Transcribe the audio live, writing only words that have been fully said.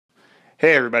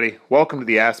Hey everybody, welcome to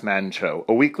the Ask Madden Show,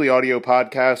 a weekly audio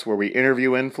podcast where we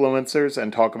interview influencers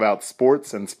and talk about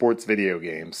sports and sports video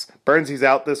games. Burnsy's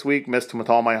out this week, missed him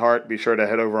with all my heart. Be sure to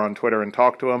head over on Twitter and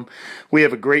talk to him. We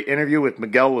have a great interview with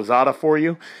Miguel Lozada for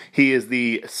you. He is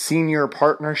the Senior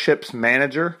Partnerships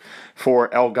Manager for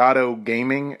Elgato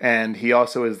Gaming, and he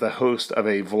also is the host of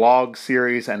a vlog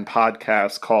series and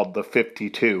podcast called The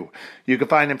 52. You can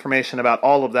find information about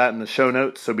all of that in the show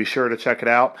notes, so be sure to check it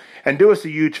out. And do us a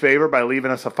huge favor by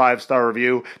leaving us a 5-star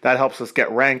review. That helps us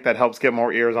get ranked. That helps get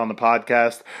more ears on the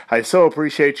podcast. I so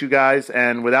appreciate you guys,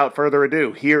 and without further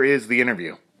ado, here is the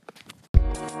interview.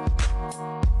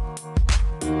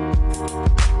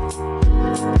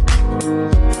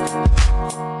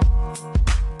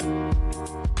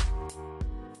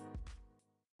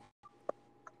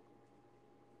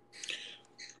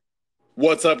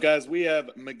 What's up, guys? We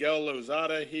have Miguel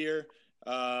Lozada here.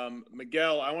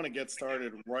 Miguel, I want to get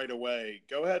started right away.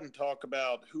 Go ahead and talk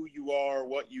about who you are,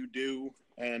 what you do,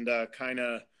 and kind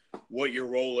of what your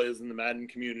role is in the Madden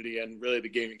community and really the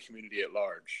gaming community at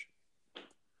large.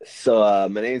 So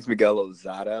my name is Miguel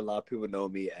Lozada. A lot of people know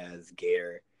me as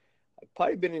Gator. I've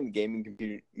probably been in the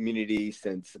gaming community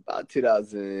since about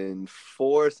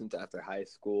 2004, since after high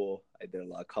school. I did a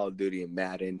lot of Call of Duty and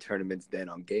Madden tournaments then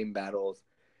on Game Battles.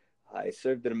 I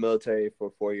served in the military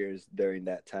for 4 years during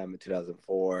that time in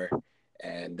 2004.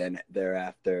 And then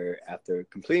thereafter, after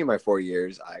completing my 4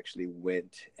 years, I actually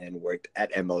went and worked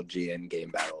at MLG and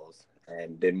Game Battles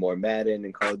and did more Madden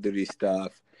and Call of Duty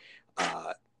stuff.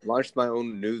 Launched my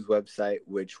own news website,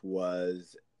 which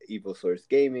was Evil Source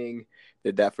Gaming.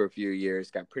 Did that for a few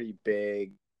years, got pretty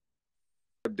big.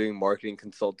 Doing marketing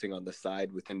consulting on the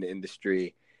side within the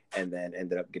industry, and then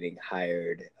ended up getting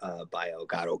hired by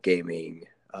Elgato Gaming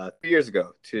 3 years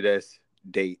ago to this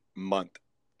date, month,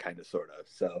 kind of, sort of.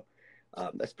 So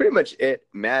that's pretty much it.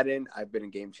 Madden, I've been a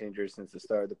game changer since the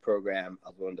start of the program. I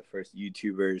was one of the first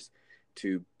YouTubers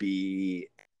to be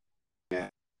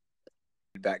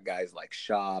back guys like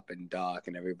Shop and Doc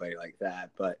and everybody like that.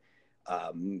 But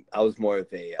I was more of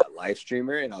a live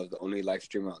streamer, and I was the only live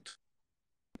streamer on Twitch.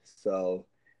 So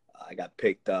I got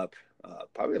picked up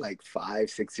probably like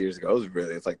 5-6 years ago.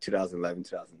 It's like 2011,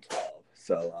 2012.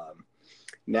 So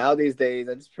now these days,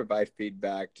 I just provide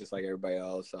feedback just like everybody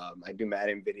else. I do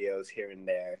Madden videos here and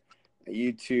there.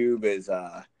 YouTube is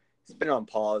it's been on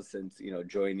pause since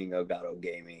joining Elgato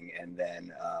Gaming, and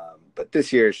then but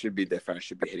this year should be different. I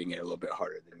should be hitting it a little bit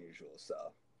harder than usual. So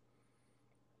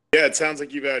yeah, it sounds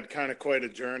like you've had kind of quite a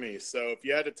journey. So if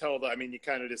you had to tell you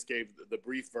kind of just gave the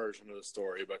brief version of the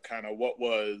story, but kind of what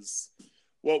was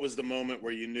the moment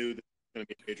where you knew that it was going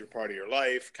to be a major part of your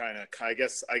life? Kind of, I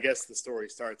guess the story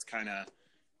starts kind of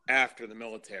after the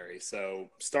military. So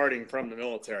starting from the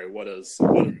military, what does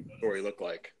the story look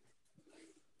like?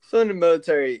 So in the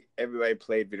military, everybody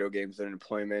played video games during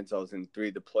deployments. I was in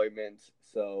 3 deployments.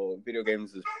 So video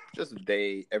games is just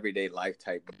everyday life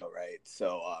type deal, right?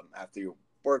 So after you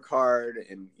work hard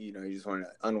and you just want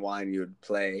to unwind, you would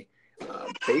play.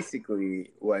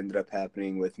 Basically, what ended up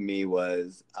happening with me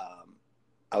was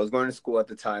I was going to school at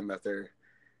the time after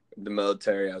the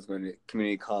military. I was going to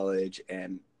community college,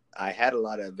 and I had a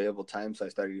lot of available time, so I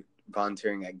started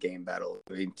volunteering at Game Battle,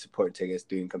 doing support tickets,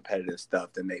 doing competitive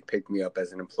stuff. Then they picked me up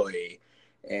as an employee,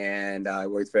 and I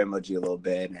worked for MLG a little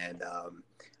bit. And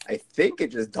I think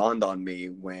it just dawned on me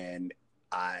when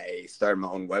I started my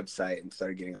own website and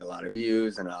started getting a lot of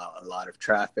views and a lot of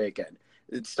traffic, and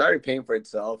it started paying for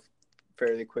itself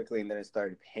fairly quickly. And then it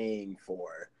started paying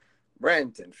for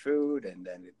rent and food, and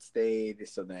then it stayed.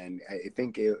 So then I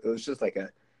think it was just like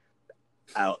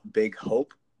a big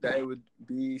hope that it would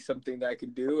be something that I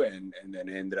could do, and then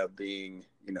it ended up being,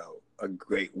 a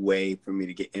great way for me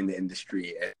to get in the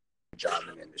industry and job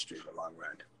in the industry in the long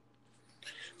run.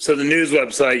 So the news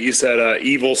website, you said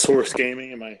Evil Source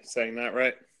Gaming. Am I saying that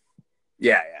right?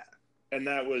 Yeah. And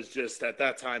that was just at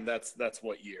that time. That's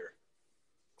what year?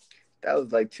 That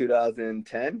was like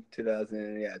 2010.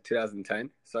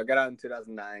 So I got out in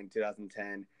 2009,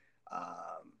 2010,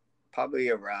 probably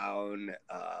around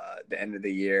the end of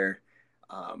the year.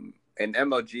 In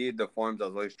MLG, the forums, I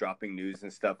was always dropping news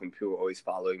and stuff, and people were always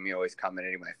following me, always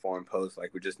commenting my forum posts,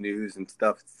 like with just news and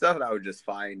stuff that I would just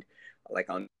find like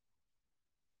on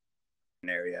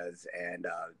areas and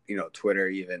Twitter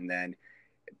even then.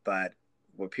 But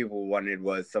what people wanted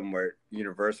was somewhere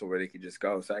universal where they could just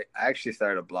go. So I actually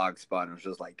started a blog spot, and it was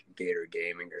just like Gator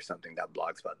Gaming or something,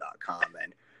 .blogspot.com.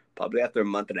 And probably after a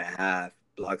month and a half,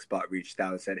 Blogspot reached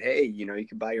out and said, hey, you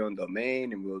can buy your own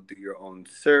domain and we'll do your own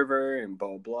server and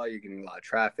blah, blah. You're getting a lot of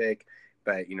traffic.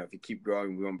 But, if you keep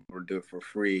growing, we won't be able to do it for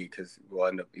free because we'll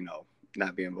end up,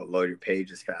 not being able to load your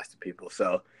page as fast to people.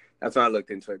 So that's when I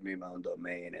looked into it, made my own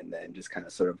domain, and then just kind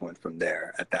of sort of went from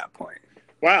there at that point.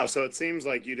 Wow, so it seems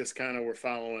like you just kind of were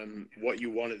following what you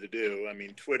wanted to do. I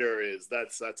mean, Twitter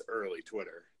that's early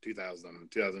Twitter,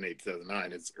 2008,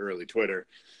 2009. It's early Twitter.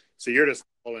 So you're just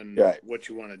following what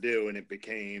you want to do, and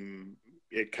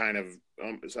it kind of,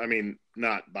 I mean,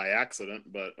 not by accident,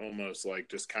 but almost like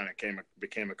just kind of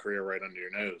became a career right under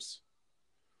your nose.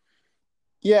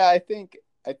 Yeah, I think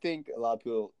a lot of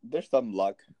people, there's some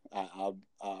luck. I'll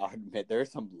admit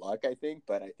there's some luck, I think,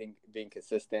 but I think being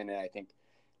consistent, and I think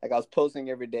like I was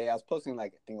posting every day. I was posting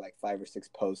like I think like 5 or 6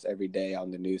 posts every day on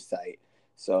the news site.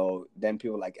 So then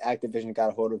people like Activision got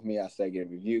a hold of me. I started getting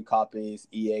review copies.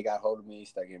 EA got a hold of me.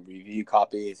 Started getting review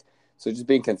copies. So just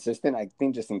being consistent, I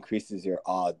think, just increases your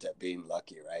odds at being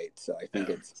lucky, right? So I think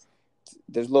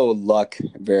there's a little luck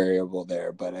variable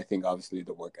there, but I think obviously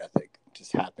the work ethic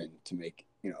just happened to make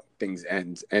things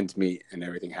ends meet and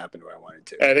everything happened where I wanted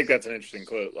to. I think that's an interesting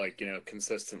quote. Like,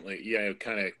 consistently,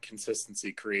 kind of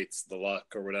consistency creates the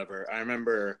luck or whatever. I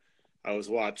remember I was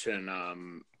watching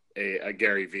a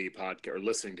Gary Vee podcast or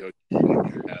listening to a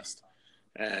podcast,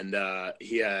 and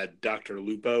he had Dr.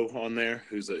 Lupo on there,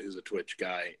 who's a Twitch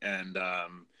guy, and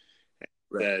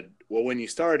said, well, when you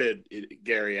started,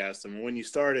 Gary asked him, when you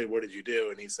started, what did you do?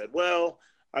 And he said, well,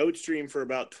 I would stream for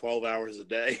about 12 hours a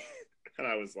day. And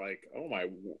I was like, oh my,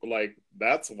 like,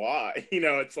 that's why,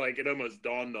 it's like, it almost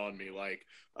dawned on me, like,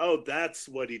 oh, that's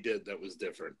what he did that was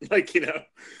different. Like,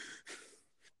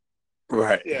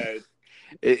 Right. Yeah.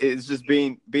 It's just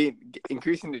being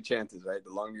increasing the chances, right?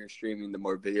 The longer you're streaming, the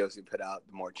more videos you put out,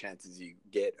 the more chances you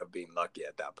get of being lucky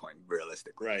at that point,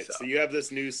 realistically. Right. So you have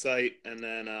this news site, and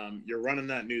then you're running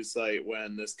that news site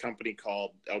when this company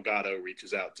called Elgato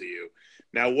reaches out to you.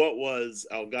 Now, what was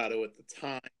Elgato at the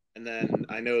time? And then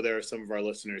I know there are some of our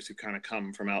listeners who kind of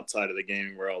come from outside of the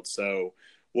gaming world. So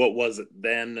what was it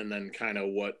then? And then kind of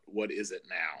what is it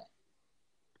now?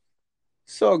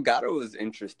 So Elgato was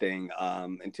interesting.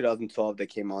 In 2012, they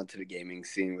came onto the gaming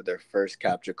scene with their first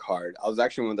capture card. I was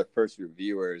actually one of the first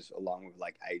reviewers, along with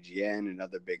like IGN and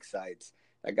other big sites.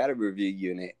 I got a review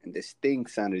unit, and this thing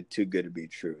sounded too good to be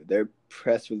true. Their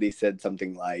press release said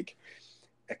something like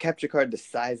a capture card the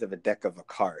size of a deck of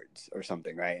cards or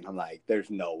something, right? And I'm like, there's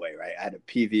no way, right? I had a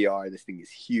PVR. This thing is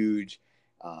huge.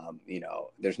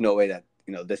 There's no way that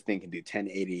this thing can do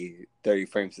 1080, 30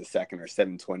 frames a second, or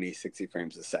 720, 60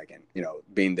 frames a second,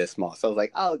 being this small. So I was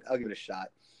like, I'll give it a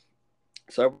shot.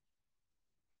 So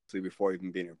before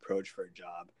even being approached for a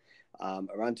job,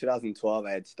 around 2012,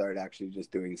 I had started actually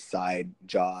just doing side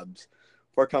jobs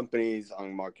for companies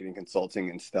on marketing, consulting,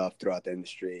 and stuff throughout the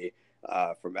industry,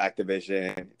 from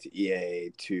Activision to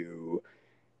EA to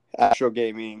Astro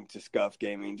Gaming to Scuff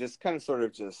Gaming, just kind of sort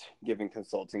of just giving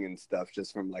consulting and stuff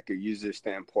just from like a user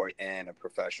standpoint and a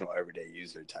professional everyday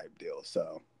user type deal.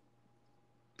 So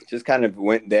just kind of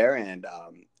went there, and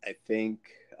I think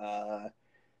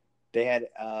they had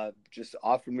just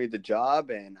offered me the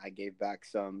job, and I gave back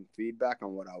some feedback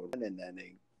on what I would, and then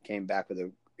they came back with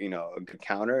a good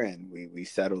counter, and we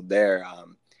settled there.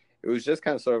 It was just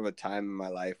kind of sort of a time in my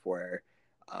life where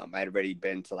I had already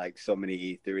been to like so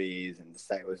many E3s, and the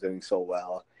site was doing so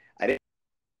well. I didn't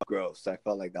grow, so I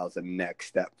felt like that was the next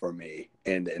step for me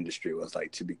in the industry, was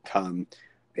like to become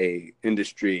a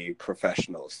industry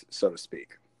professional, so to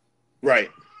speak. Right.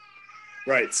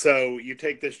 So you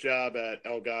take this job at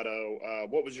Elgato.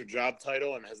 What was your job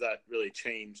title, and has that really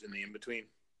changed in the in-between?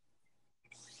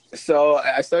 So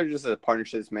I started just as a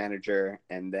partnerships manager,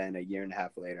 and then a year and a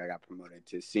half later, I got promoted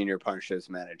to senior partnerships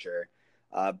manager.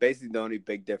 Basically, the only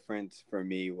big difference for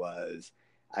me was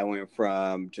I went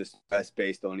from just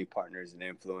US-based only partners and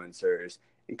influencers,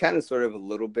 and kind of sort of a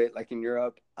little bit like in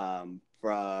Europe,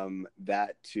 from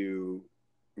that to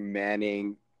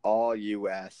manning all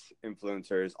US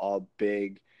influencers, all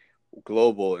big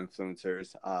global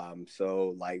influencers.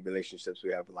 So like relationships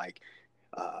we have like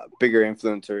bigger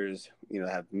influencers,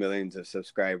 have millions of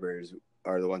subscribers,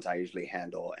 are the ones I usually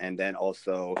handle. And then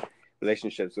also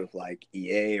relationships with like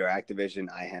EA or Activision,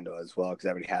 I handle as well, because I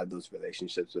already have those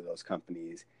relationships with those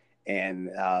companies.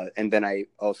 And then I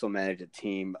also manage a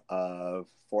team of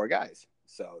 4 guys.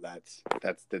 So that's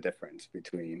the difference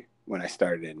between when I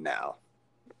started and now.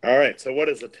 All right. So what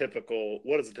does a typical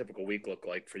week look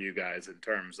like for you guys in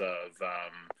terms of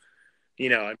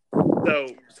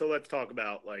so let's talk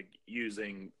about like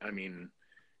using an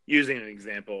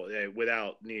example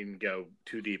without needing to go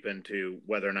too deep into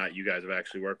whether or not you guys have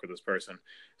actually worked with this person.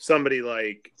 Somebody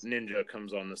like Ninja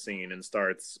comes on the scene and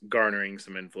starts garnering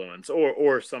some influence,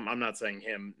 or some, I'm not saying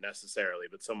him necessarily,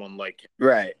 but someone like him.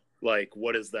 Right. Like,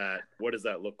 what does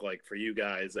that look like for you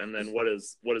guys? And then what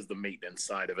does the maintenance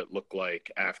side of it look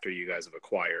like after you guys have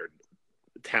acquired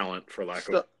talent, for lack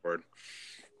of a word?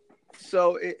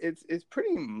 So it's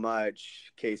pretty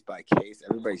much case by case.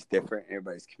 Everybody's different.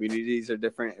 Everybody's communities are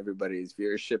different. Everybody's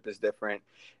viewership is different.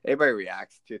 Everybody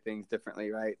reacts to things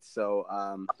differently, right? So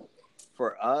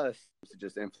for us,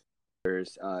 just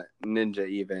influencers, Ninja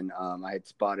even, I had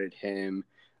spotted him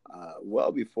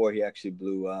well before he actually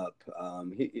blew up.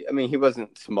 He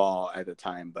wasn't small at the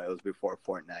time, but it was before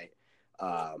Fortnite.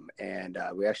 And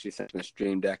we actually sent him a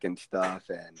stream deck and stuff,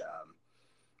 and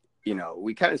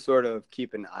we kind of sort of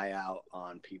keep an eye out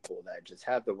on people that just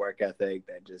have the work ethic,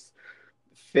 that just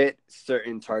fit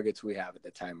certain targets we have at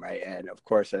the time, right? And of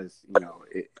course, as you know,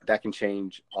 that can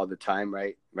change all the time,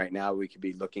 right? Right now, we could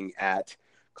be looking at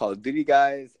Call of Duty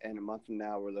guys, and a month from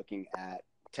now, we're looking at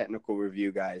technical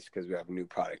review guys because we have a new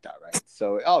product out, right?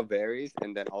 So it all varies,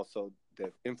 and then also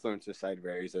the influencer side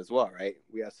varies as well, right?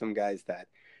 We have some guys that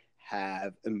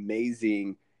have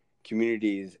amazing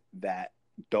communities that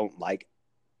don't like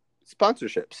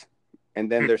sponsorships, and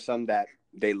then there's some that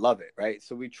they love it, right?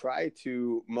 So we try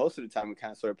to, most of the time, we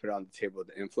kind of sort of put it on the table with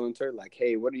the influencer, like,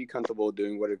 hey, what are you comfortable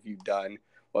doing? What have you done?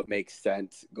 What makes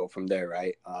sense? Go from there,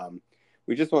 right?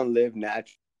 We just want to live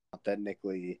naturally,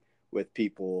 authentically with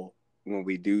people when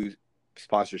we do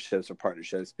sponsorships or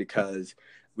partnerships, because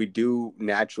we do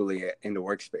naturally in the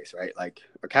workspace, right? Like,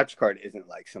 a capture card isn't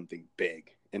like something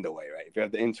big in the way, right? If you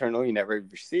have the internal, you never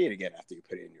ever see it again after you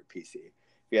put it in your PC. If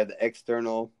you have the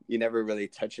external, you never really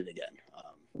touch it again,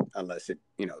 unless it,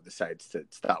 decides to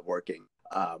stop working.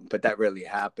 But that really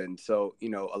happened. So,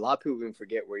 a lot of people even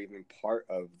forget we're even part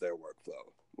of their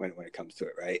workflow when it comes to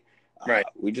it, right? Right.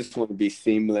 We just want to be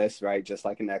seamless, right? Just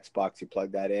like an Xbox, you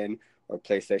plug that in, or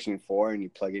PlayStation 4, and you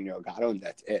plug in your Elgato, and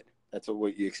that's it. That's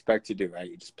what you expect to do, right?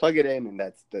 You just plug it in, and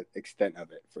that's the extent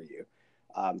of it for you.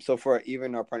 So for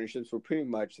even our partnerships, we're pretty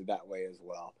much that way as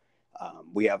well.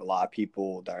 We have a lot of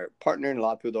people that are partnering. A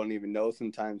lot of people don't even know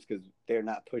sometimes because they're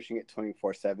not pushing it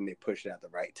 24/7. They push it at the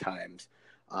right times.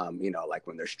 Like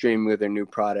when they're streaming with their new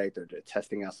product, or they're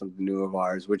testing out something new of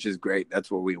ours, which is great. That's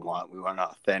what we want. We want an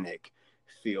authentic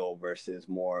feel versus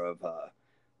more of a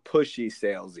pushy,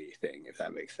 salesy thing, if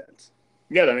that makes sense.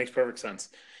 Yeah, that makes perfect sense.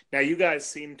 Now, you guys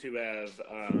seem to have,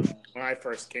 when I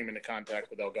first came into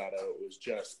contact with Elgato, it was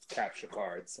just capture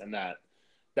cards, and that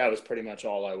was pretty much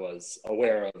all I was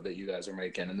aware of that you guys are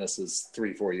making, and this is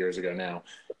 3-4 years ago now.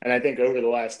 And I think over the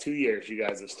last 2 years, you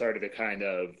guys have started to kind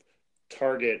of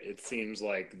target, it seems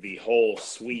like, the whole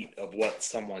suite of what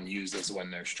someone uses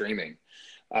when they're streaming.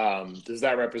 Does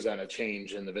that represent a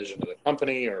change in the vision of the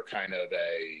company, or kind of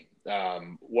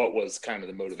what was kind of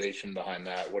the motivation behind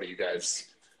that? What are you guys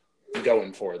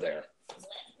going for there?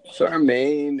 So our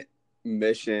main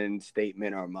mission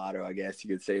statement, our motto, I guess you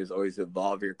could say, is always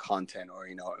evolve your content, or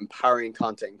empowering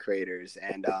content creators.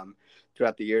 And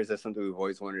throughout the years, that's something we've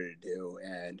always wanted to do.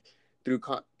 And through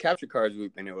capture cards,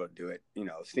 we've been able to do it,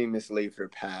 seamlessly for the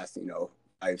past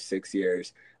 5-6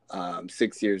 years,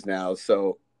 6 years now.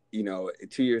 So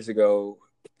 2 years ago,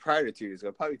 prior to 2 years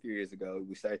ago, probably 3 years ago,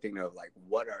 we started thinking of, like,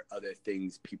 what are other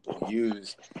things people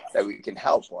use that we can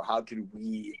help, or how can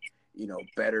we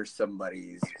better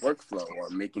somebody's workflow, or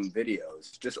making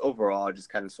videos, just overall, just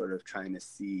kind of sort of trying to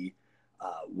see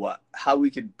how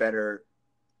we could better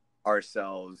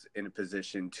ourselves in a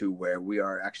position to where we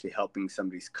are actually helping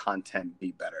somebody's content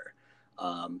be better.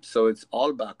 So it's all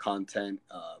about content.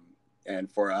 And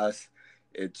for us,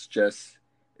 it's just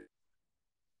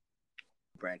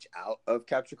branch out of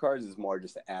capture cards is more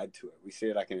just to add to it. We see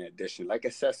it like an addition, like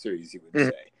accessories, you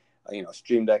would say.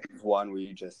 Stream Deck is one where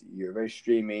you're very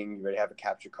streaming, you already have a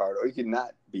capture card, or you could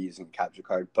not be using a capture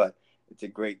card, but it's a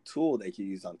great tool that you can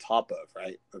use on top of,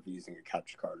 right, of using a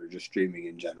capture card or just streaming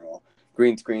in general.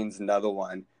 Green screen's another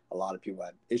one. A lot of people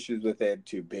had issues with it,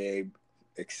 too big,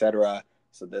 etc.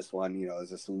 So this one,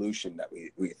 is a solution that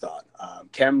we thought.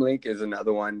 CamLink is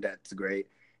another one that's great.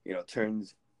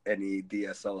 Turns any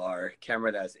DSLR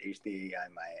camera that has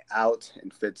HDMI out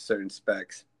and fits certain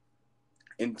specs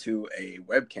into a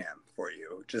webcam for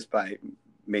you, just by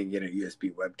making it a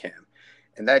USB webcam,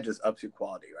 and that just ups your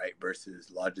quality, right?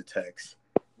 Versus Logitech's,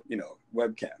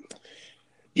 webcam.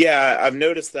 Yeah, I've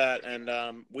noticed that,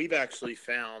 and we've actually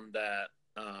found that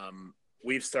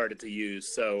we've started to use.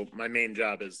 So my main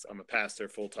job is I'm a pastor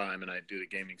full time, and I do the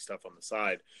gaming stuff on the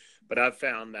side. But I've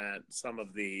found that some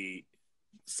of the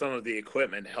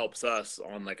equipment helps us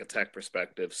on, like, a tech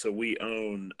perspective. So we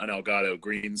own an Elgato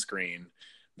green screen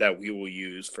that we will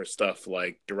use for stuff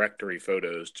like directory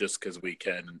photos, just because we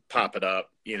can pop it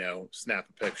up, snap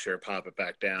a picture, pop it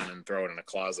back down, and throw it in a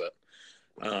closet.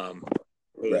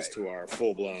 opposed to our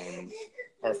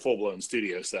full-blown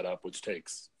studio setup, which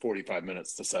takes 45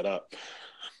 minutes to set up.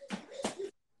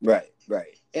 Right.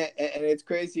 And it's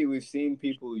crazy. We've seen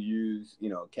people use,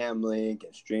 Camlink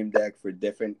and Stream Deck for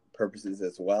different purposes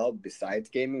as well, besides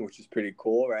gaming, which is pretty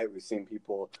cool, right? We've seen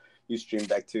people use Stream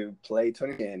Deck to play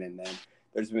tournament, and then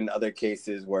there's been other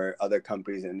cases where other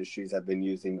companies and industries have been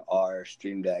using our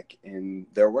Stream Deck in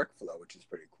their workflow, which is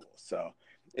pretty cool. So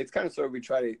it's kind of sort of, we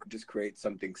try to just create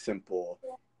something simple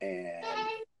and,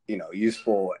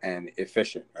 useful and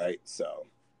efficient, right? So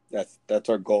that's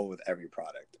our goal with every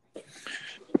product.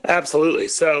 Absolutely.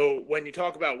 So when you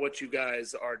talk about what you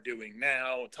guys are doing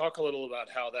now, talk a little about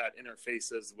how that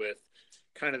interfaces with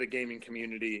kind of the gaming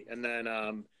community. And then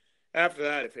after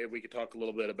that, if we could talk a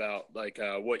little bit about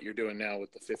what you're doing now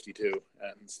with the 52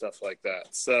 and stuff like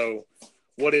that. So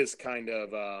what is kind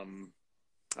of,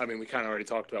 we kind of already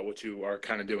talked about what you are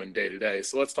kind of doing day to day.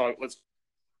 So let's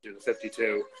do the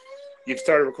 52. You've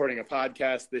started recording a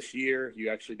podcast this year. You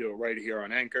actually do it right here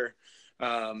on Anchor.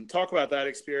 Talk about that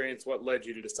experience. What led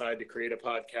you to decide to create a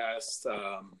podcast?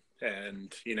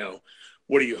 And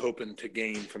what are you hoping to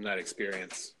gain from that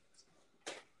experience?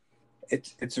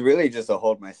 It's really just to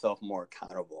hold myself more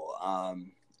accountable.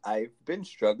 I've been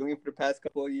struggling for the past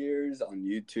couple of years on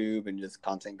YouTube and just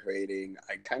content creating.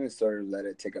 I kind of sort of let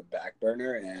it take a back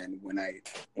burner, and when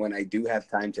I do have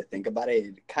time to think about it,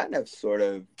 it kind of sort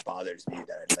of bothers me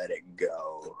that I let it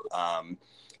go.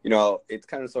 It's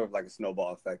kind of sort of like a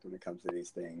snowball effect when it comes to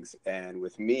these things. And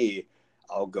with me,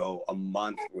 I'll go a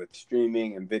month with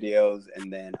streaming and videos,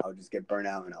 and then I'll just get burnt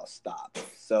out and I'll stop.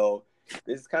 So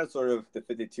this is kind of sort of, the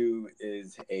 52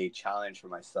 is a challenge for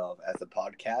myself as a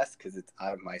podcast because it's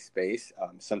out of my space,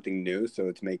 something new. So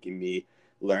it's making me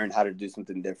learn how to do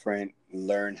something different,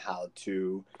 learn how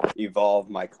to evolve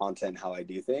my content, how I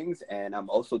do things. And I'm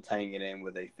also tying it in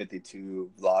with a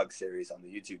 52 vlog series on the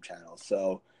YouTube channel.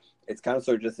 So it's kind of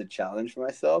sort of just a challenge for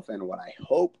myself. And what I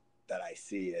hope that I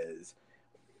see is,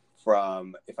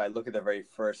 if I look at the very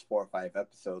first 4 or 5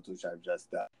 episodes, which I've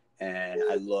just done, and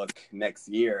I look next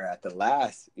year at the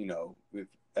last, with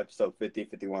episode 50,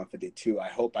 51, 52, I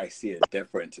hope I see a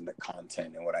difference in the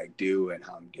content and what I do and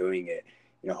how I'm doing it.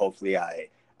 Hopefully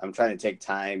I'm trying to take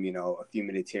time, a few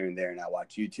minutes here and there, and I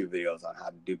watch YouTube videos on how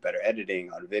to do better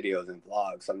editing on videos and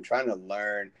vlogs. So I'm trying to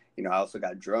learn, I also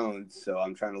got drones, so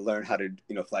I'm trying to learn how to,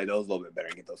 fly those a little bit better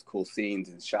and get those cool scenes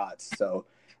and shots. So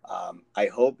I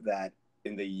hope that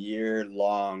in the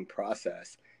year-long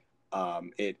process,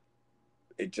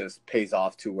 it just pays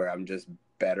off to where I'm just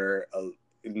better,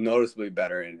 noticeably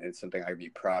better, and it's something I'd be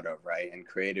proud of, right? And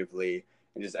creatively,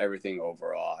 and just everything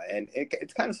overall. And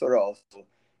it's kind of sort of also,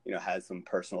 has some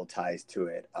personal ties to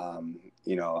it. I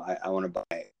want to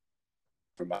buy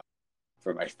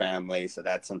for my family, so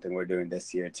that's something we're doing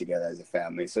this year together as a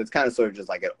family. So it's kind of sort of just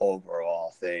like an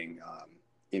overall thing,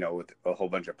 with a whole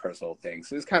bunch of personal things.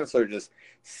 So it's kind of sort of just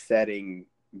setting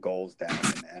goals down,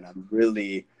 and I'm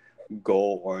really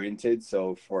goal oriented.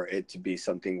 So for it to be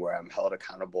something where I'm held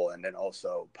accountable, and then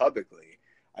also publicly,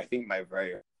 I think my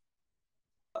very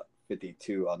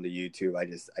 52 on the YouTube,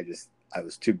 I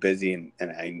was too busy,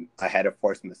 and I had to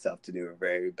force myself to do a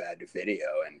very bad video.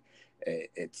 And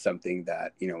it's something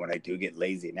that, when I do get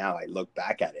lazy now, I look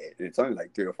back at it, and it's only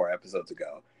like 3 or 4 episodes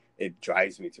ago. It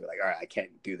drives me to like, all right, I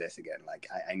can't do this again. Like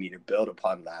I need to build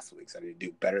upon last week's. I need to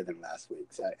do better than last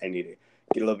week's. I need to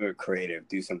get a little bit creative,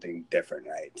 do something different,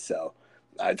 right? So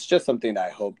it's just something that I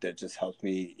hope that just helps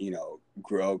me,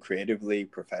 grow creatively,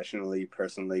 professionally,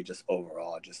 personally, just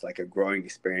overall, just like a growing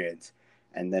experience.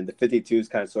 And then the 52 is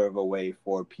kind of sort of a way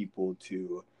for people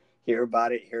to hear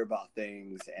about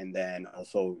things, and then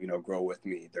also, grow with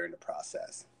me during the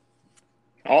process.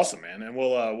 Awesome, man. And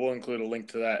we'll include a link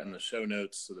to that in the show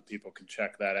notes so that people can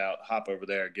check that out. Hop over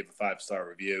there, give a 5-star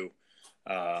review,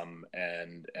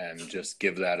 and just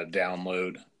give that a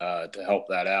download to help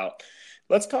that out.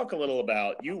 Let's talk a little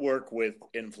about, you work with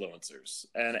influencers,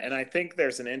 and I think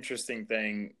there's an interesting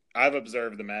thing. I've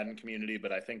observed the Madden community,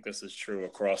 but I think this is true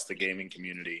across the gaming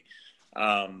community.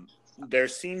 There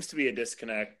seems to be a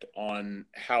disconnect on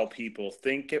how people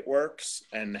think it works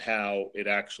and how it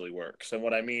actually works. And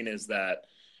what I mean is that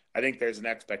I think there's an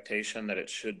expectation that it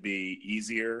should be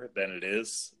easier than it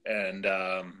is. And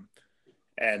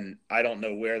I don't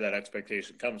know where that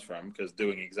expectation comes from, because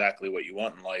doing exactly what you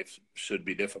want in life should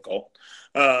be difficult.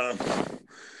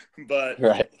 But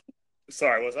right.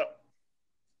 Sorry, what's up?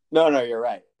 No, you're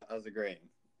right. I was agreeing.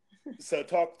 So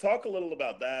talk a little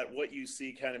about that, what you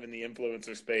see kind of in the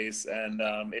influencer space, and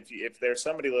if there's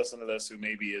somebody listening to this who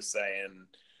maybe is saying,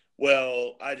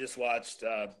 Well, I just watched,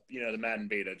 the Madden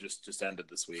beta just ended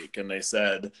this week, and they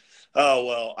said, "Oh,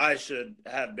 well, I should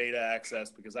have beta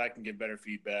access because I can get better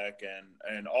feedback."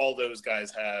 And all those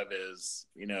guys have is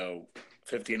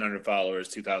 1,500 followers,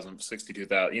 2,000,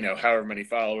 62,000, however many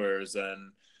followers,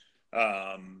 and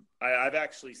I've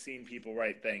actually seen people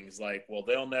write things like, well,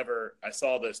 I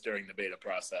saw this during the beta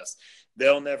process.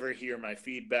 They'll never hear my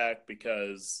feedback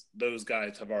because those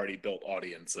guys have already built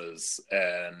audiences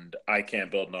and I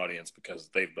can't build an audience because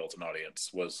they've built an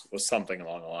audience was something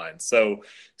along the line. So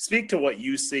speak to what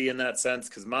you see in that sense.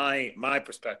 Cause my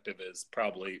perspective is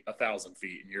probably 1,000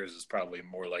 feet and yours is probably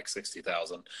more like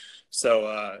 60,000.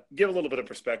 So give a little bit of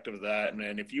perspective of that.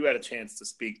 And if you had a chance to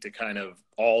speak to kind of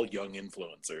all young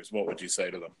influencers, what would you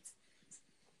say to them?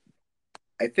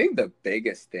 I think the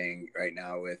biggest thing right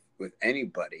now with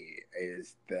anybody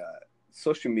is the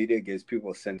social media gives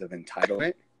people a sense of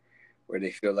entitlement where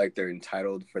they feel like they're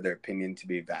entitled for their opinion to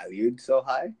be valued so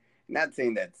high. I'm not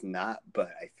saying that's not, but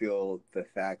I feel the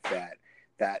fact that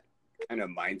that kind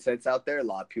of mindset's out there, a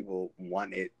lot of people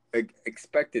want it,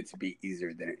 expect it to be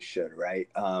easier than it should, right?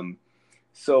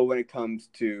 So when it comes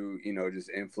to,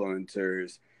 just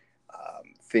influencers,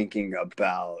 thinking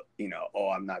about, oh,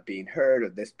 I'm not being heard or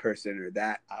this person or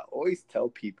that, I always tell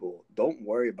people, don't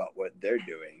worry about what they're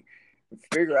doing.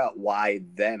 Figure out why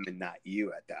them and not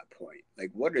you at that point.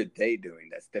 Like, what are they doing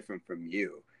that's different from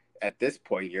you? At this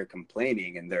point, you're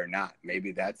complaining and they're not.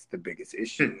 Maybe that's the biggest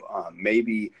issue.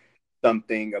 Maybe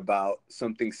something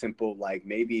simple like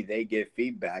maybe they give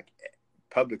feedback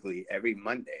publicly every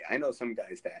Monday. I know some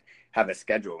guys that have a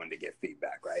schedule when they get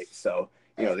feedback, right? So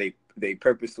they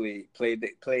purposely play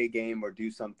a game or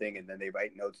do something, and then they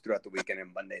write notes throughout the weekend.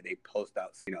 And Monday they post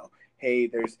out, hey,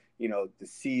 there's the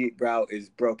C route is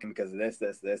broken because of this,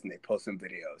 and they post some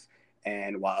videos.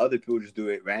 And while other people just do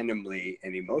it randomly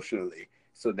and emotionally,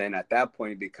 so then at that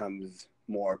point it becomes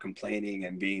more complaining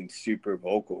and being super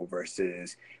vocal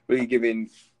versus really giving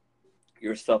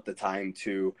yourself the time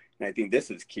to, and I think this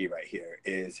is key right here,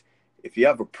 is if you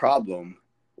have a problem,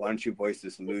 why don't you voice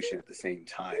the solution at the same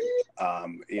time?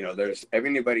 There's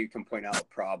everybody can point out a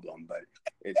problem, but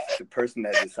it's the person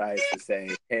that decides to say,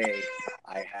 hey,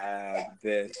 I have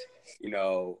this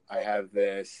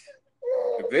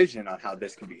vision on how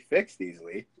this can be fixed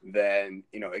easily, then,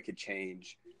 it could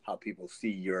change how people see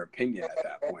your opinion at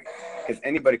that point. Because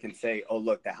anybody can say, oh,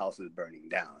 look, the house is burning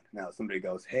down. Now somebody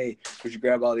goes, hey, we should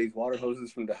grab all these water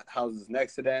hoses from the houses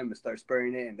next to them and start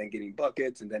spraying it and then getting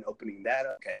buckets and then opening that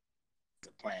up. Okay, it's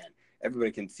a plan.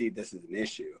 Everybody can see this is an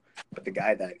issue. But the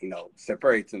guy that,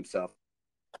 separates himself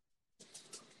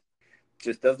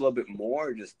just does a little bit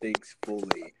more, just thinks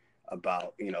fully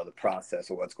about, the process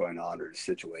of what's going on or the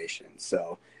situation.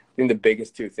 So I think the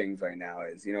biggest two things right now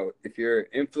is, if you're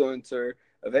an influencer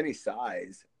of any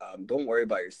size, don't worry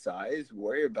about your size.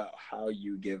 Worry about how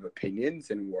you give opinions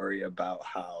and worry about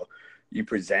how you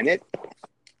present it.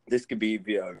 This could be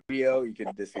via video.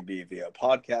 This could be via a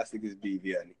podcast. It could be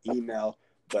via an email,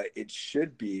 but it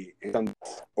should be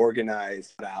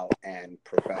organized out and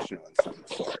professional in some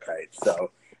sort, right?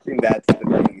 So I think that's the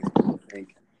thing. People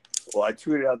think, well, I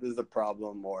tweeted out this is a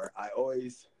problem, or I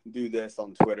always do this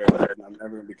on Twitter, and I'm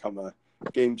never going to become a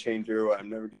game changer, or I'm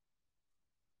never going to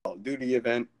Call of Duty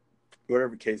event,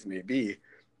 whatever case may be.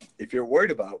 If you're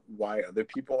worried about why other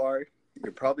people are,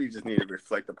 you probably just need to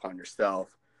reflect upon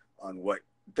yourself on what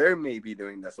they may be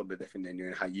doing that's a little bit different than you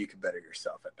and how you can better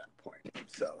yourself at that point.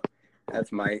 So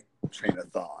that's my train of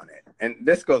thought on it. And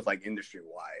this goes like industry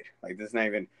wide. Like this is not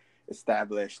even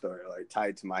established or like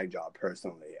tied to my job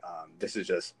personally. This is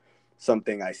just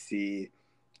something I see,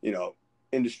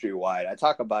 industry wide. I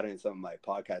talk about it in some of my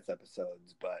podcast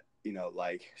episodes, but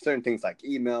like certain things like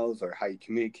emails or how you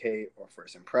communicate or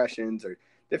first impressions or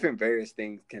different various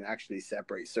things can actually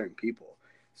separate certain people.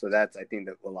 So that's, I think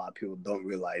that a lot of people don't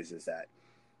realize is that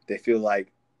they feel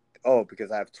like, oh,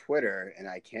 because I have Twitter and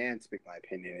I can speak my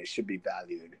opinion, it should be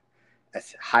valued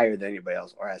as higher than anybody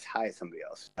else or as high as somebody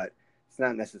else. But it's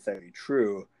not necessarily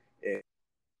true. It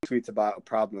tweets about a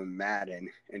problem in Madden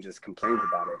and just complains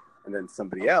about it, and then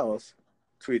somebody else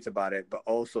tweets about it, but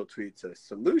also tweets a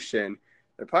solution,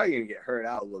 they're probably going to get heard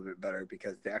out a little bit better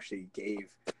because they actually gave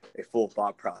a full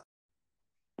thought process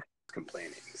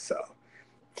complaining. So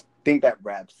I think that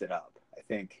wraps it up. I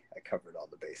think I covered all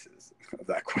the bases of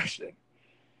that question.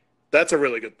 That's a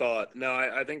really good thought. No,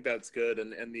 I think that's good.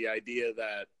 And the idea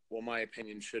that, well, my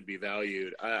opinion should be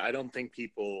valued. I don't think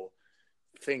people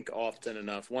think often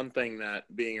enough. One thing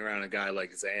that being around a guy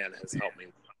like Zan has helped me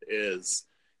is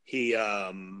he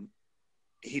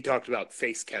talked about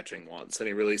face catching once, and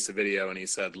he released a video and he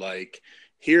said, like,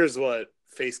 here's what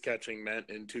face catching meant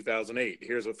in 2008.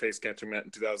 Here's what face catching meant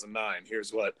in 2009.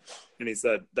 Here's what, and he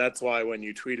said, that's why when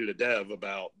you tweeted a dev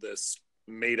about this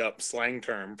made up slang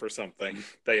term for something,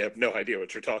 they have no idea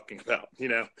what you're talking about, you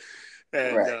know?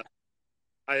 And Right.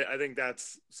 I think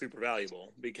that's super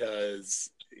valuable because,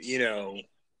 you know,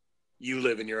 you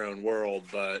live in your own world,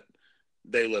 but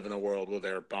they live in a world where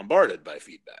they're bombarded by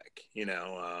feedback, you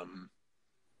know?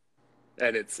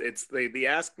 And it's the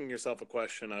asking yourself a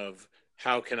question of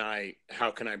how can I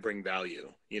bring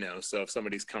value, you know? So if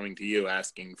somebody's coming to you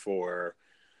asking for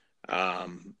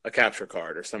a capture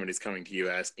card, or somebody's coming to you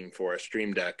asking for a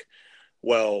stream deck,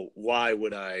 well, why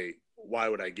would I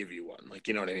give you one? Like,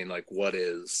 you know what I mean? Like, what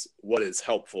is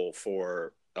helpful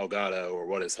for Elgato, or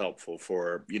what is helpful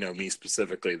for, you know, me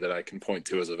specifically, that I can point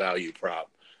to as a value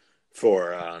prop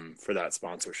for that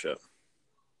sponsorship.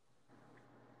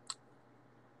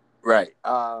 Right.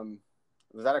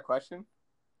 Was that a question?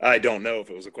 I don't know if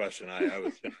it was a question. I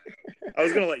was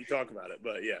going to let you talk about it,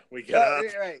 but yeah, we can.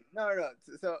 Right. No.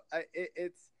 So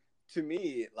it's, to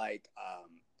me, like,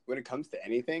 when it comes to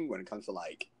anything, when it comes to,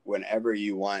 like, whenever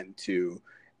you want to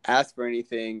ask for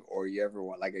anything, or you ever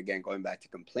want, like, again, going back to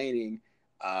complaining,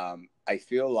 I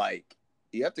feel like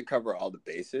you have to cover all the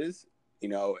bases, you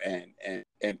know,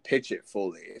 and pitch it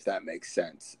fully, if that makes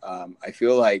sense. I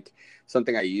feel like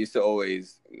something I used to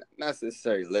always, not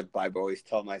necessarily live by, but always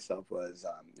tell myself was,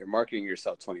 you're marketing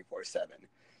yourself 24/7.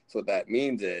 So what that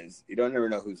means is you don't ever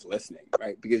know who's listening,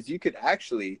 right? Because you could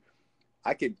actually,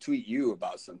 I could tweet you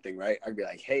about something, right? I'd be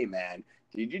like, hey, man,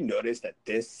 did you notice that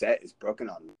this set is broken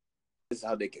on? This is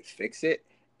how they could fix it.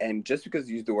 And just because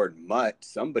you use the word mutt,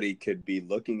 somebody could be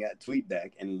looking at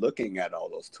TweetDeck and looking at all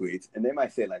those tweets, and they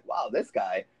might say, like, wow, this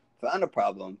guy found a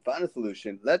problem, found a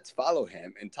solution. Let's follow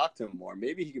him and talk to him more.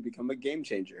 Maybe he could become a game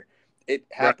changer. It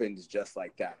happens just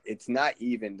like that. It's not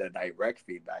even the direct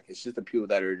feedback. It's just the people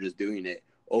that are just doing it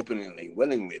openly,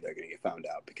 willingly, they're going to get found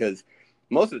out. Because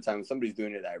most of the time, when somebody's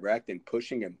doing it direct and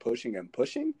pushing and pushing and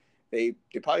pushing, they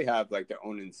probably have, like, their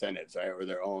own incentives, right? Or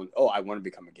their own, oh, I want to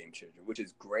become a game changer, which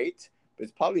is great, but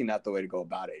it's probably not the way to go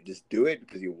about it. Just do it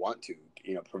because you want to,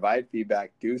 you know, provide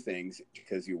feedback, do things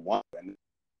because you want to, and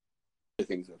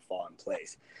things will fall in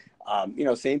place. You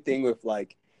know, same thing with,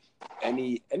 like,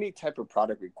 any type of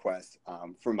product request.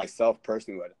 For myself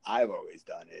personally, what I've always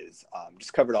done is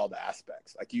just covered all the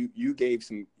aspects. Like, you gave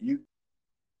some,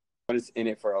 what is in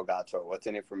it for Elgato, what's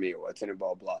in it for me, or what's in it,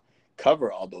 blah, blah.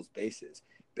 Cover all those bases.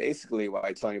 Basically, what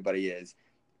I tell anybody is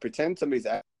pretend somebody's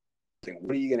asking,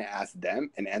 what are you going to ask them,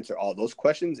 and answer all those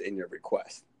questions in your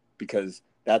request, because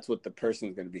that's what the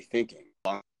person's going to be thinking.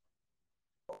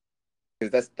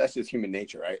 Because that's just human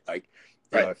nature, right? Like,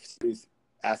 you know, if somebody's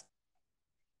asking,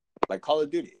 like, Call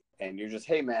of Duty, and you're just,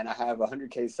 hey, man, I have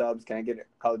 100K subs. Can I get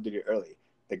Call of Duty early?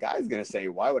 The guy's going to say,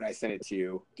 why would I send it to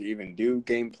you? Do you even do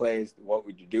gameplays? What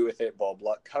would you do with it? Blah,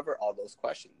 blah. Cover all those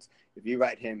questions. If you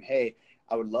write him, hey,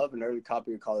 I would love an early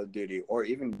copy of Call of Duty, or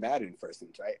even Madden, for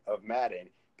instance, right? Of Madden,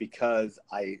 because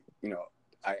I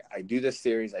do this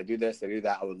series, I do this, I do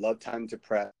that. I would love time to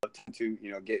prep, time to,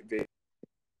 you know, get video,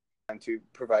 time to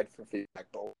provide for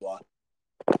feedback, blah, blah.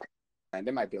 And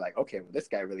they might be like, okay, well, this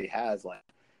guy really has, like,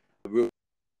 a real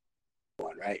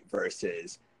one, right?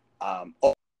 Versus,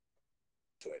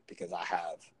 to it because I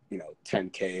have, you know,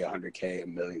 10K, 100K, a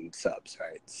million subs,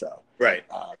 right? So, Right.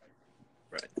 I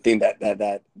think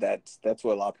that's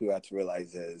what a lot of people have to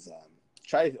realize is,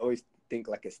 try to always think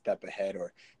like a step ahead,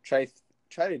 or try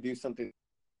to do something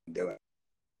doing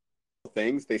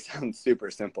things. They sound super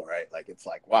simple, right? Like, it's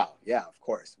like, wow, yeah, of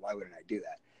course, why wouldn't I do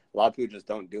that? A lot of people just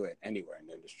don't do it anywhere in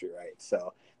the industry, right?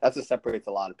 So that's what separates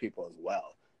a lot of people as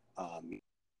well.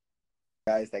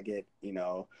 Guys that get, you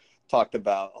know, talked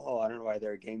about, oh, I don't know why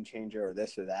they're a game changer or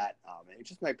this or that. It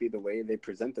just might be the way they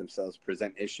present themselves,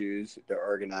 present issues. They're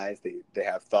organized. They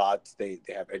have thoughts. They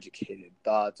have educated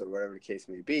thoughts, or whatever the case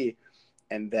may be.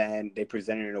 And then they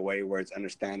present it in a way where it's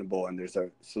understandable and there's a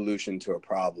solution to a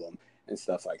problem and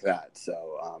stuff like that.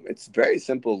 So it's very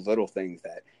simple little things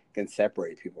that can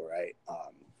separate people, right?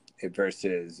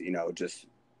 Versus, you know, just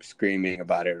screaming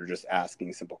about it, or just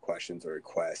asking simple questions or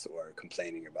requests, or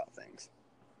complaining about things.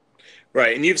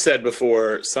 Right. And you've said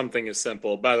before, something is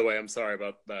simple. By the way, I'm sorry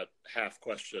about that half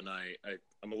question.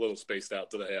 I'm a little spaced out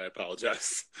today. I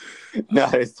apologize. No,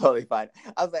 it's totally fine.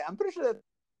 I was like, I'm pretty sure that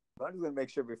I'm just going to make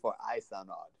sure before I sound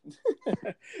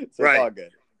odd. So right. It's all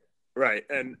good. Right.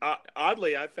 And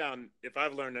oddly, I found, if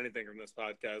I've learned anything from this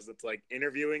podcast, it's like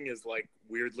interviewing is, like,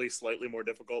 weirdly slightly more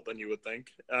difficult than you would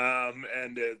think.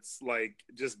 And it's like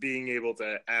just being able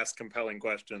to ask compelling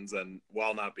questions and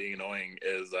while not being annoying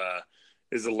is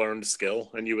a learned skill.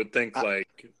 And you would think,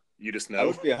 like, You just I know?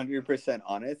 would be 100%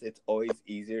 honest. It's always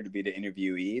easier to be the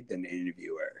interviewee than the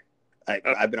interviewer. Oh,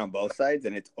 I've been on both sides,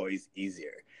 and it's always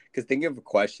easier because thinking of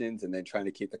questions and then trying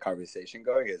to keep the conversation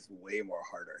going is way more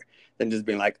harder than just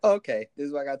being like, oh, okay, this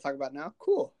is what I got to talk about now.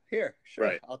 Cool. Here, sure,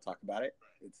 right. I'll talk about it.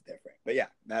 It's different. But yeah,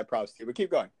 mad props to you. But keep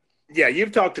going. Yeah,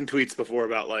 you've talked in tweets before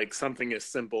about like something as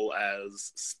simple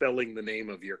as spelling the name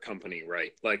of your company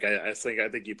right. Like I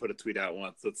think you put a tweet out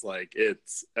once that's like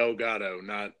it's El Gato,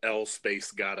 not El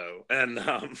Space Gato. And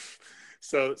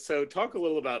so talk a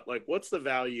little about like what's the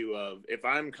value of if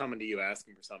I'm coming to you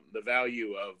asking for something, the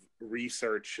value of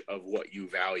research of what you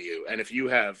value. And if you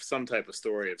have some type of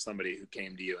story of somebody who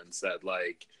came to you and said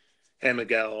like, hey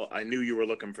Miguel, I knew you were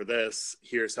looking for this.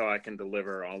 Here's how I can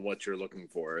deliver on what you're looking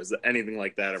for. Is anything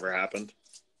like that ever happened?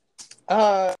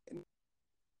 Uh,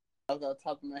 Off the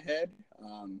top of my head,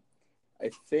 I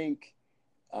think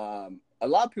a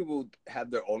lot of people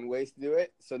have their own ways to do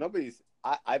it. So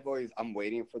I'm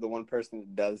waiting for the one person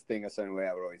that does things a certain way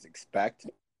I would always expect.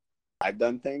 I've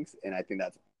done things, and I think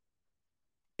that's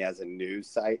as a news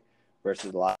site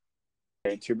versus a lot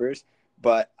of YouTubers.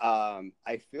 But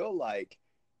I feel like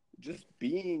just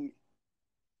being,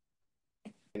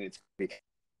 and it's because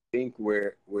I think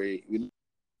we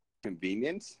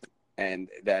convenience and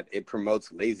that it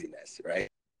promotes laziness, right?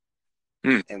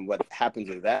 And what happens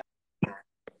with that,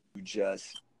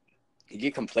 you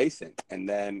get complacent, and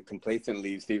then complacent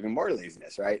leads to even more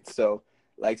laziness, right? So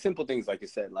like simple things like you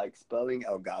said, like spelling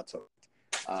Elgato.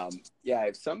 Yeah,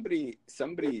 if somebody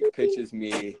pitches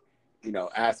me,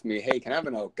 asks me, hey, can I have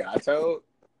an Elgato?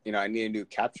 I need a new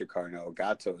capture card, and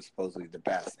Elgato is supposedly the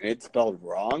best, and it's spelled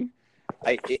wrong.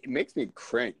 It makes me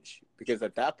cringe because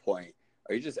at that point,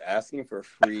 are you just asking for a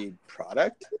free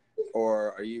product,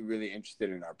 or are you really interested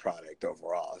in our product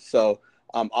overall? So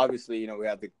obviously, we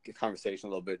have the conversation a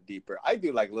little bit deeper. I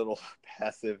do like little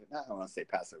passive, I don't want to say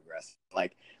passive aggressive,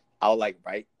 like I'll like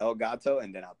write Elgato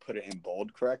and then I'll put it in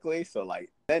bold correctly. So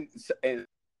like then and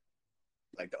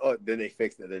like then they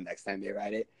fix it the next time they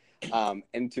write it.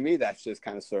 And to me, that's just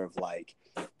kind of sort of like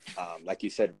you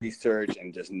said, research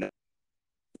and just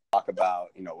talk about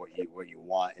what you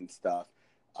want and stuff.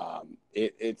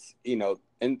 It's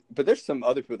but there's some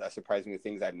other people that surprise me with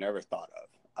things I've never thought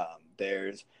of.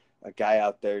 There's a guy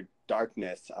out there,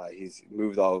 Darkness. He's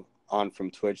moved all on from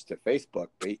Twitch to Facebook,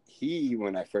 but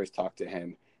when I first talked to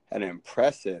him, had an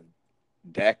impressive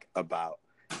deck about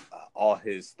all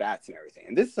his stats and everything.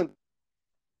 And this is some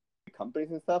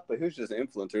companies and stuff, but he was just an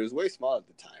influencer. He was way small at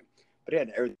the time, but he had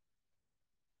everything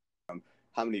from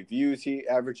how many views he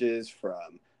averages,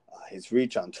 from his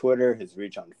reach on Twitter, his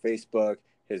reach on Facebook,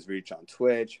 his reach on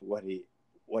Twitch, what he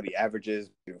averages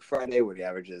Friday, what he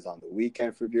averages on the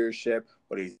weekend for viewership,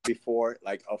 what he's before,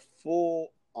 like a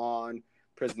full on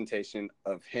presentation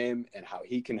of him and how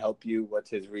he can help you, what's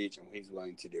his reach, and what he's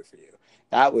willing to do for you.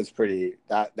 That was pretty.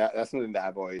 That's something that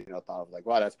I've always thought of, like,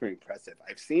 wow, that's pretty impressive.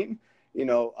 I've seen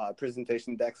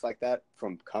presentation decks like that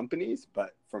from companies,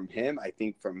 but I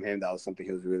think from him that was something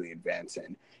he was really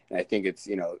advancing, and I think it's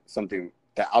something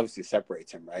that obviously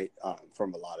separates him, right,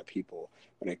 from a lot of people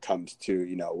when it comes to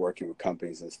working with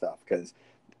companies and stuff. Because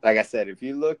like I said, if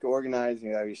you look organized,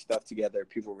 you have your stuff together,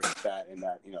 people respect that, and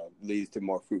that leads to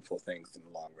more fruitful things in the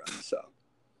long run. So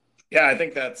Yeah, I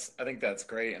think that's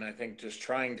great, and I think just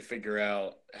trying to figure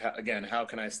out how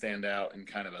can I stand out in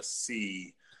kind of a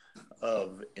sea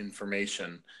of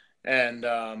information, and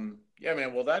yeah,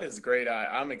 man. Well, that is great.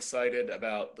 I'm excited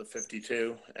about the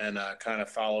 52 and kind of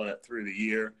following it through the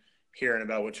year, hearing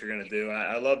about what you're going to do. And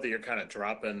I love that you're kind of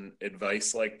dropping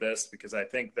advice like this because I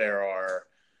think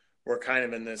we're kind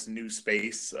of in this new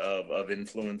space of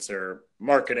influencer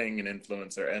marketing and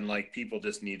influencer, and like people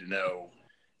just need to know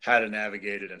how to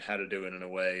navigate it and how to do it in a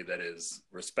way that is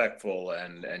respectful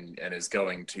and is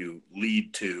going to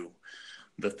lead to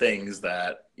the things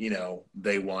that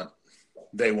they want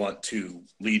to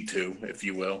lead to, if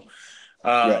you will.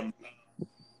 right. um,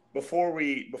 before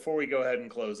we go ahead and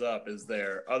close up, is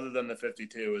there, other than the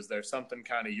 52, is there something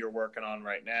kind of you're working on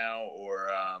right now,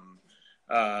 or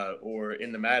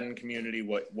in the Madden community,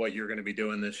 what you're going to be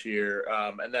doing this year?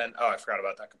 And then, I forgot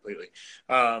about that completely.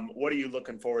 What are you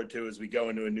looking forward to as we go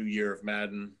into a new year of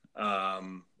Madden?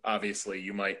 Obviously,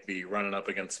 you might be running up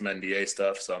against some NDA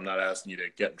stuff, so I'm not asking you to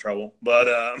get in trouble. But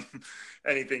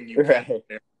anything you can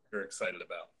Right. you're excited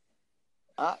about?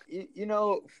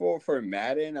 For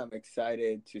Madden, I'm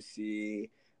excited to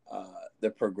see the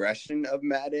progression of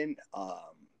Madden.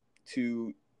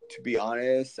 To be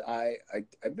honest,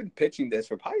 I've been pitching this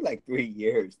for probably like 3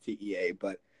 years to EA,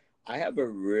 but I have a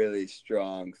really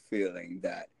strong feeling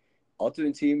that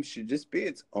Ultimate Team should just be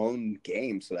its own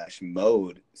game /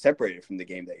 mode separated from the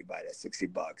game that you buy at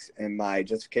 $60. And my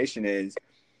justification is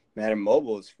Madden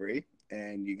Mobile is free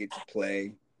and you get to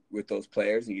play with those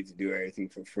players and you get to do everything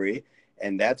for free.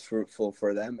 And that's fruitful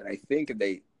for them. And I think if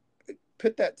they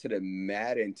put that to the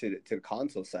Madden, to the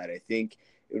console side, I think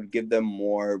it would give them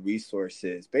more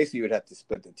resources. Basically, you would have to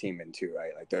split the team in two,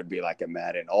 right? Like there'd be like a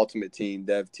Madden Ultimate Team,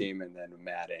 Dev Team, and then a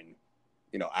Madden,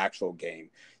 actual game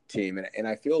team. And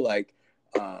I feel like,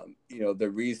 the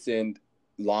recent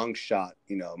long shot,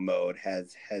 mode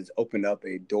has opened up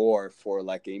a door for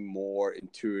like a more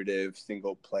intuitive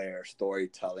single player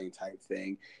storytelling type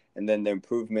thing. And then the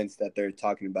improvements that they're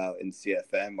talking about in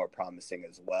CFM are promising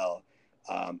as well.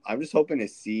 I'm just hoping to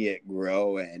see it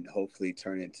grow and hopefully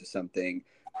turn into something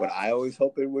what I always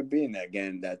hope it would be. And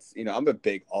again, that's, I'm a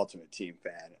big Ultimate Team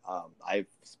fan. I've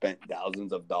spent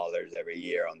thousands of dollars every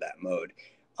year on that mode.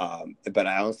 But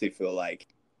I honestly feel like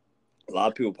a lot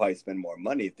of people probably spend more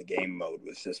money if the game mode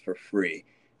was just for free.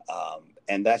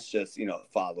 And that's just,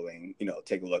 following,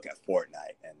 take a look at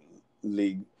Fortnite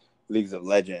and Leagues of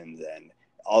Legends and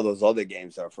all those other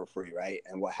games are for free, right?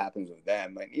 And what happens with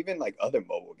them, and even like other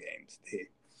mobile games,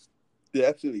 they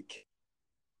absolutely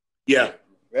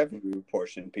revenue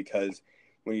portion, because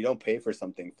when you don't pay for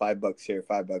something, $5 here,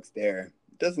 $5 there,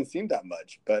 it doesn't seem that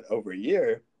much. But over a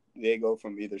year, they go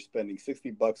from either spending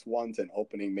 $60 once and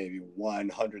opening maybe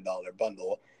 $100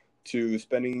 bundle to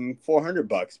spending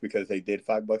 $400 because they did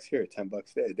 $5 here,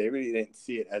 $10 there. They really didn't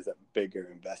see it as a bigger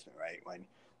investment, right? When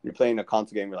you're playing a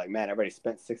console game, you're like, man, I already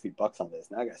spent $60 on this.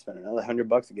 Now I got to spend another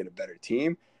 $100 to get a better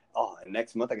team. Oh, and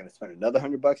next month I got to spend another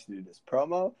 $100 to do this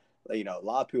promo. A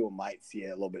lot of people might see it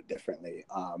a little bit differently.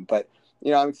 But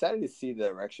I'm excited to see the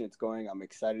direction it's going. I'm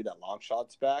excited that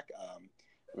Longshot's back.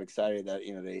 I'm excited that,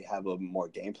 they have a little more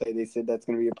gameplay. They said that's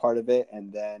going to be a part of it.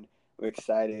 And then I'm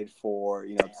excited for,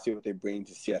 to see what they bring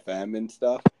to CFM and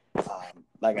stuff.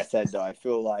 Like I said, though, I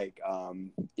feel like,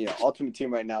 Ultimate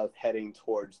Team right now is heading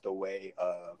towards the way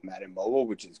of Madden Mobile,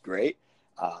 which is great.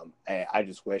 And I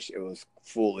just wish it was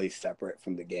fully separate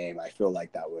from the game. I feel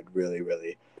like that would really,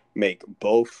 really make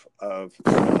both of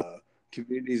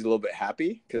communities a little bit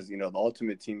happy, because the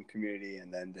Ultimate Team community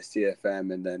and then the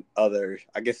CFM and then other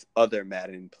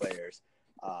Madden players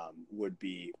would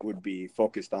be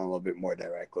focused on a little bit more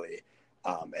directly,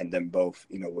 and then both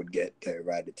would get the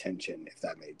right attention, if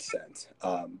that made sense.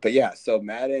 But yeah, so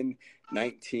Madden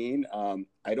 19,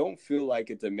 I don't feel like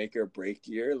it's a make or break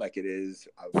year like it is,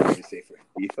 I would probably say, for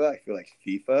FIFA. I feel like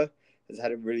FIFA has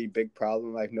had a really big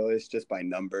problem, I've noticed, just by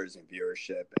numbers and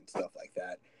viewership and stuff like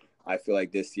that. I feel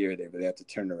like this year they really have to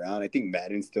turn around. I think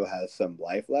Madden still has some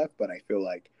life left, but I feel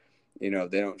like, they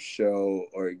don't show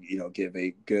or, give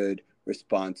a good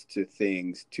response to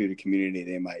things to the community.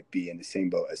 They might be in the same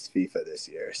boat as FIFA this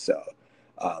year. So,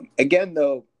 again,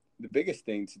 though, the biggest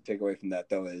thing to take away from that,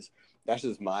 though, is that's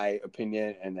just my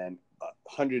opinion. And then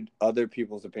 100 other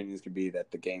people's opinions could be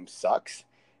that the game sucks.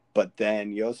 But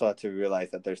then you also have to realize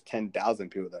that there's 10,000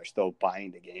 people that are still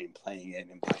buying the game, playing it,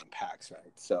 and buying packs,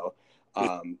 right? So,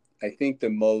 I think the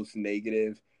most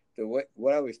negative, what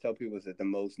I always tell people is that the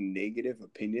most negative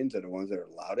opinions are the ones that are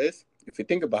loudest. If you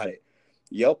think about it,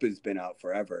 Yelp has been out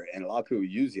forever, and a lot of people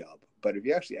use Yelp. But if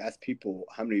you actually ask people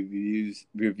how many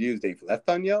reviews they've left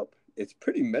on Yelp, it's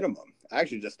pretty minimum. I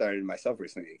actually just started myself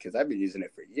recently because I've been using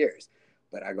it for years.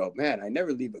 But I go, man, I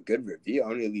never leave a good review. I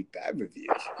only leave bad reviews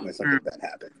when something bad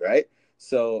happens, right?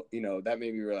 So, that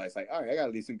made me realize, like, all right, I got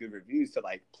to leave some good reviews to,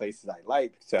 like, places I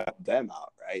like to help them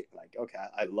out, right? Like, okay,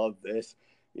 I love this,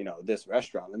 this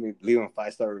restaurant. Let me leave them a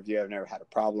 5-star review. I've never had a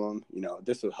problem.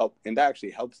 This will help. And that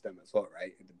actually helps them as well,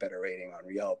 right? The better rating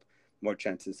on Yelp, more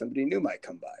chances somebody new might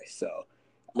come by. So,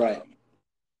 right.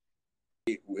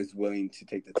 is willing to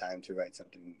take the time to write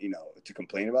something, to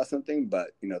complain about something,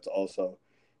 but, it's also,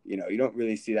 you don't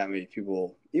really see that many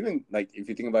people, even like if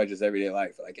you think about just everyday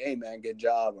life, like, hey man, good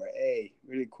job, or hey,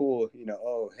 really cool,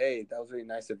 oh, hey, that was really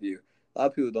nice of you. A lot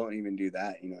of people don't even do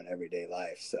that, in everyday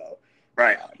life. So,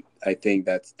 right. I think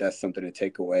that's something to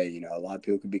take away. A lot of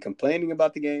people could be complaining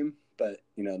about the game, but,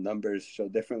 numbers show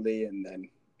differently. And then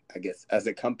I guess as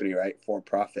a company, right, for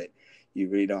profit, you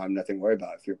really don't have nothing to worry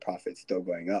about if your profit's still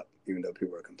going up, even though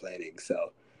people are complaining.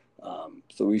 So,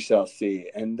 so we shall see.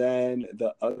 And then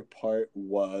the other part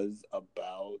was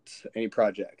about any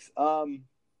projects.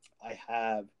 I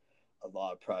have a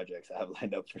lot of projects I have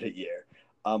lined up for the year.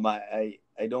 I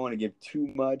don't want to give too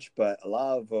much, but a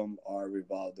lot of them are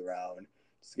revolved around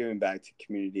just giving back to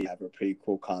community. I have a pretty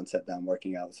cool concept that I'm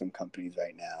working out with some companies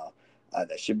right now.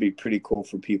 That should be pretty cool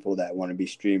for people that want to be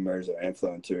streamers or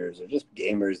influencers or just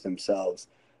gamers themselves.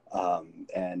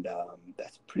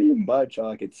 That's pretty much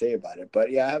all I could say about it.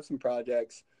 But yeah, I have some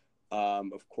projects.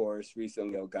 Of course,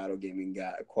 recently Elgato Gaming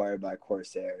got acquired by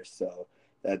Corsair, so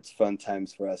that's fun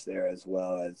times for us there, as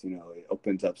well as, it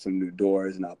opens up some new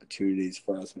doors and opportunities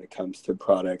for us when it comes to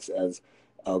products as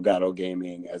Elgato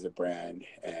Gaming as a brand,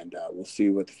 and we'll see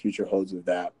what the future holds with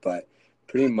that. But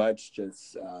pretty much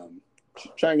just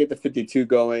trying to get the 52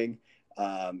 going,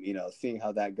 seeing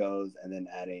how that goes, and then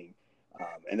adding.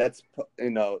 And that's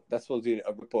supposed to be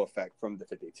a ripple effect from the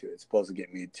 52. It's supposed to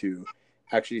get me to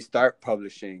actually start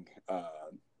publishing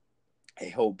a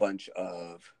whole bunch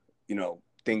of,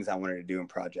 things I wanted to do in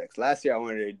projects. Last year, I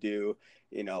wanted to do,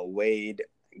 Wade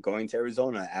going to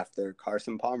Arizona after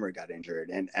Carson Palmer got injured.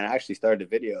 And I actually started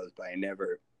the videos, but I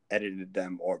never edited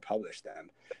them or published them.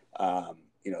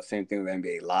 Same thing with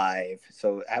NBA Live.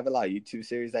 So I have a lot of YouTube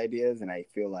series ideas, and I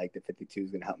feel like the 52 is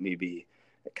going to help me be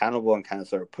accountable and kind of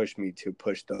sort of push me to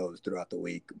push those throughout the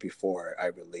week before I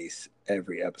release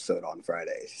every episode on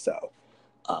Friday. So,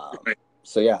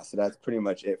 so that's pretty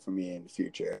much it for me in the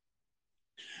future.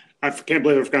 I can't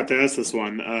believe I forgot to ask this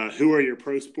one. Who are your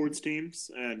pro sports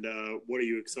teams, and what are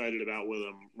you excited about with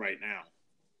them right now?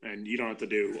 And you don't have to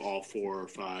do all 4 or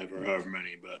 5 or however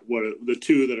many, but what are the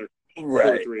 2 that are 2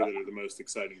 or 3 that are the most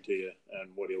exciting to you,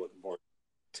 and what are you looking for?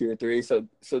 2 or 3. So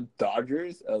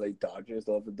Dodgers, LA Dodgers,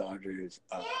 love the Dodgers.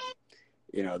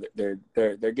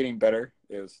 They're getting better.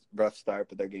 It was a rough start,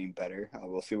 but they're getting better.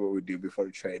 We'll see what we do before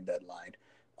the trade deadline.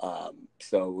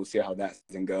 So we'll see how that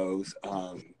season goes.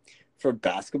 For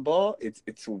basketball, it's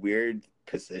a weird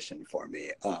position for me.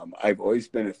 I've always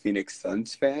been a Phoenix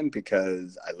Suns fan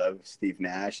because I love Steve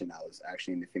Nash, and I was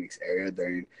actually in the Phoenix area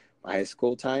during my high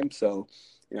school time. So,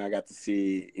 I got to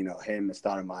see, him and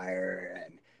Stoudemire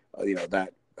and,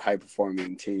 that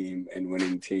high-performing team and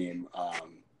winning team.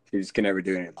 You just can never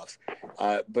do anything else.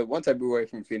 But once I moved away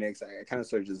from Phoenix, I kind of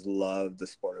sort of just loved the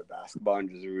sport of basketball and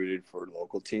just rooted for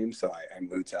local teams. So I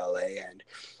moved to LA, and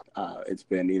it's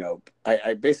been,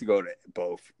 I basically go to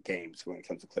both games when it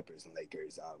comes to Clippers and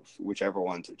Lakers, whichever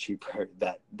ones are cheaper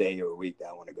that day or week that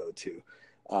I want to go to.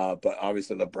 But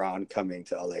obviously LeBron coming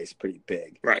to LA is pretty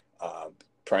big. Right.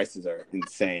 Prices are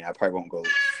insane. I probably won't go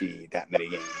see that many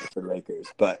games for Lakers,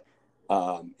 but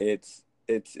it's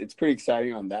pretty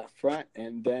exciting on that front.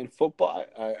 And then football,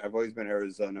 I've always been an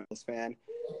Arizona fan.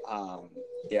 I've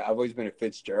always been a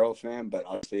Fitzgerald fan, but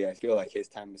obviously I feel like his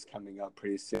time is coming up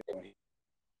pretty soon.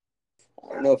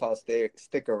 I don't know if I'll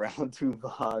stick around too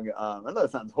long. I know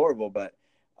it sounds horrible, but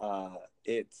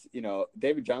it's,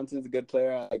 David Johnson's a good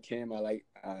player. I like him. I like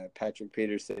Patrick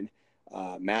Peterson.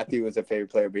 Matthew was a favorite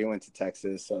player, but he went to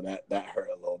Texas, so that hurt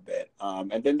a little bit.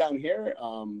 And then down here,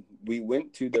 we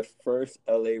went to the first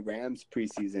LA Rams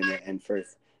preseason and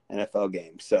first NFL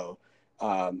game. So,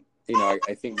 I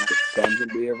think my son's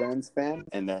gonna be a Rams fan,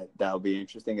 and that'll be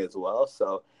interesting as well.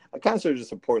 So I kind of sort of just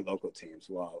support local teams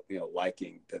while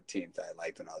liking the teams that I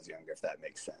liked when I was younger, if that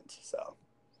makes sense. So.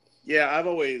 Yeah,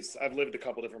 I've lived a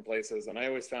couple different places, and I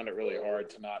always found it really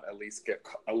hard to not at least get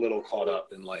a little caught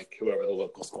up in like whoever the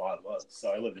local squad was.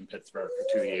 So I lived in Pittsburgh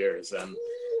for 2 years, and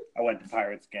I went to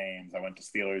Pirates games, I went to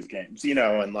Steelers games, and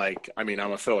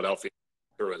I'm a Philadelphia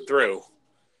through and through,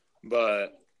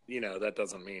 but that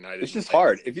doesn't mean I didn't. It's just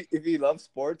hard. If you love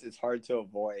sports, it's hard to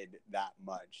avoid that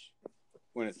much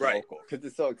when it's local because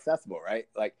it's so accessible, right?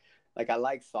 Like I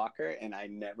like soccer, and I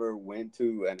never went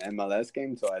to an MLS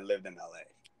game, so I lived in LA.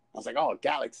 I was like, oh,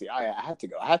 Galaxy, I have to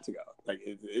go. Like,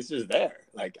 it's just there.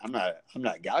 Like, I'm not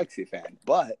a Galaxy fan,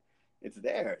 but it's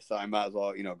there. So I might as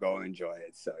well, go enjoy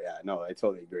it. So, yeah, no, I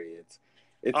totally agree. It's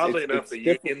oddly enough, it's the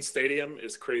different. Union Stadium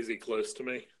is crazy close to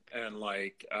me. And,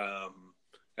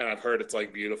 and I've heard it's,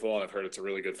 beautiful. And I've heard it's a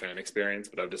really good fan experience,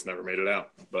 but I've just never made it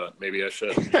out. But maybe I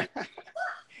should.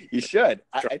 You should.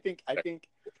 I think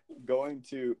going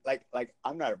to like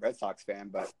I'm not a Red Sox fan,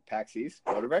 but PAX East,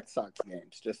 go to Red Sox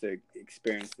games just to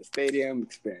experience the stadium,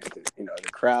 experience the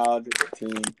crowd, the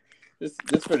team,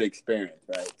 just for the experience,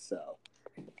 right? So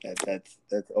that's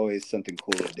always something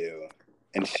cool to do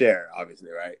and share,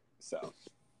 obviously, right? So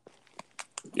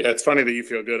yeah, it's funny that you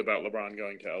feel good about LeBron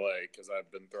going to LA because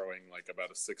I've been throwing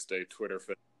about a 6-day Twitter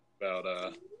fit about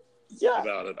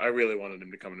it. I really wanted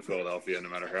him to come to Philadelphia, no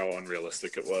matter how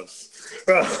unrealistic it was.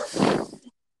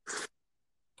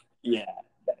 Yeah,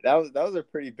 that was a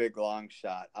pretty big long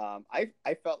shot.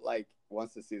 I felt like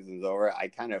once the season's over, I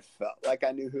kind of felt like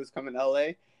I knew who was coming to LA,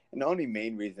 and the only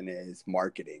main reason is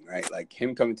marketing, right? Like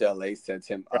him coming to LA sets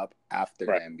him up after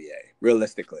the NBA,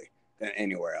 realistically, than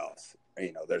anywhere else.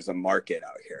 There's a market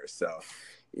out here, so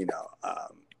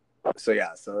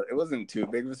so it wasn't too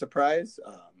big of a surprise.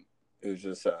 It was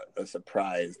just a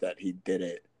surprise that he did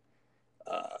it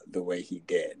the way he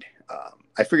did.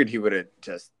 I figured he would have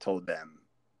just told them.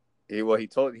 He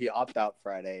opted out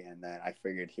Friday, and then I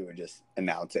figured he would just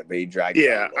announce it, but he dragged it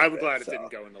Yeah, on a I little was bit. glad it So,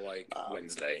 didn't go into like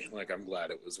Wednesday. Like I'm glad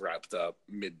it was wrapped up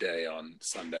midday on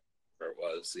Sunday, where it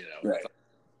was. right.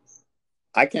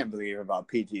 I can't believe about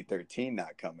PG-13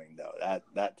 not coming though.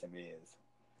 That to me is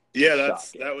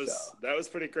shocking. That was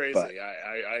pretty crazy. But,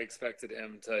 I expected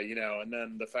him to, and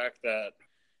then the fact that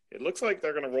it looks like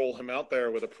they're going to roll him out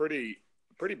there with a pretty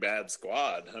bad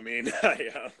squad. I mean,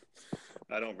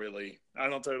 I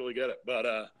don't totally get it,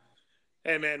 but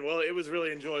hey man, well, it was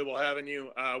really enjoyable having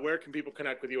you. Where can people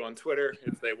connect with you on Twitter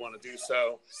if they want to do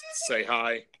so? Say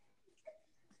hi.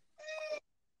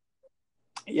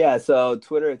 yeah, so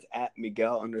Twitter it's at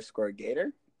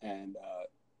Miguel_Gator, and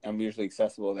I'm usually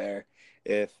accessible there.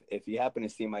 If you happen to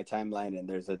see my timeline and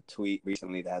there's a tweet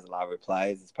recently that has a lot of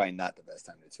replies, it's probably not the best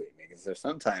time to tweet me because there's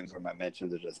some times where my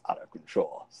mentions are just out of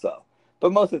control. So,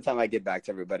 but most of the time I get back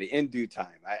to everybody in due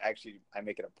time. I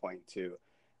make it a point to,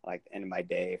 like, the end of my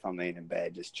day, if I'm laying in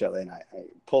bed just chilling, I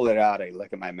pull it out, I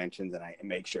look at my mentions, and I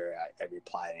make sure I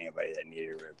reply to anybody that needed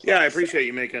a reply. Yeah, I appreciate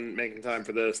you making time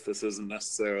for this. This isn't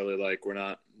necessarily like we're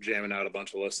not jamming out a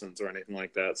bunch of listens or anything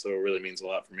like that. So it really means a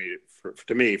lot for me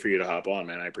for you to hop on,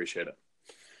 man. I appreciate it.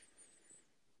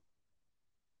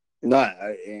 No,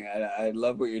 I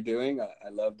love what you're doing. I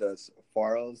love the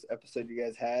Farrell's episode you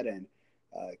guys had, and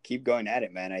keep going at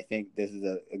it, man. I think this is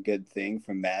a good thing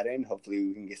for Madden. Hopefully,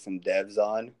 we can get some devs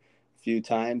on a few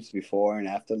times before and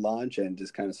after launch, and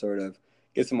just kind of sort of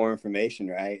get some more information.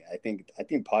 Right? I think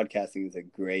podcasting is a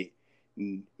great,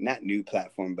 not new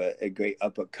platform, but a great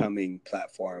up and coming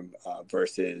platform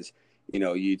versus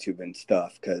YouTube and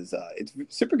stuff, because it's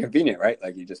super convenient, right?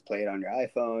 Like, you just play it on your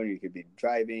iPhone. You could be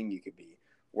driving. You could be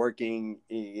working.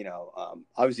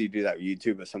 Obviously you do that with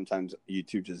YouTube, but sometimes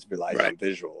YouTube just relies on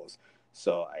visuals.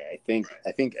 So I think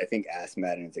Ask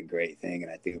Madden is a great thing,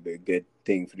 and I think it'll be a good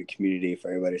thing for the community, for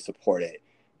everybody to support it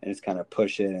and just kind of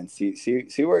push it and see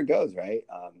where it goes, right?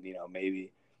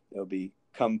 Maybe it'll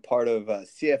become part of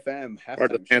CFM halftime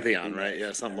Part of the show. Pantheon, right?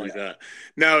 Yeah, something like that.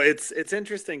 No, it's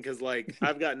interesting because, like,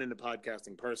 I've gotten into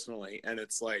podcasting personally, and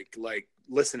it's like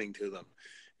listening to them.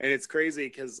 And it's crazy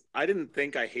because I didn't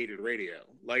think I hated radio,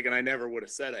 and I never would have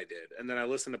said I did. And then I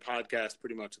listened to podcasts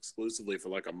pretty much exclusively for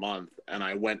like a month, and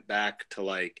I went back to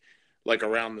like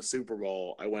around the Super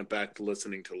Bowl, I went back to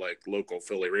listening to like local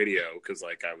Philly radio because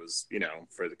I was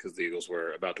because the Eagles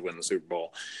were about to win the Super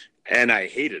Bowl, and I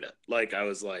hated it. Like, I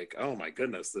was like, oh my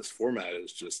goodness, this format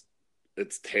is just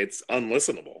it's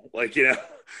unlistenable.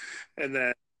 And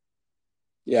then.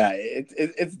 Yeah,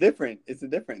 it's different. It's a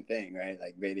different thing, right?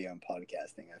 Like radio and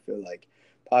podcasting. I feel like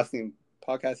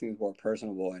podcasting is more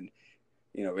personable, and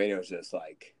radio is just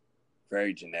like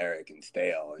very generic and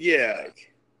stale. And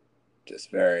just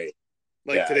very.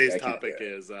 Today's topic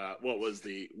is what was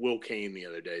the Will Kane the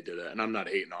other day did it, and I'm not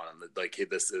hating on him. Like,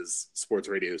 this is sports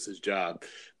radio is his job,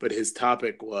 but his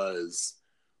topic was,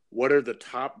 what are the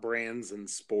top brands in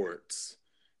sports?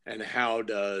 And how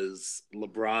does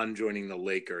LeBron joining the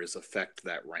Lakers affect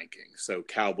that ranking? So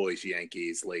Cowboys,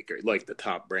 Yankees, Lakers, like the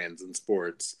top brands in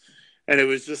sports. And it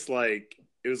was just like,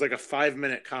 it was like a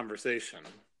 5-minute conversation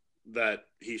that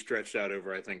he stretched out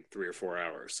over, I think, 3 or 4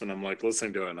 hours. And I'm like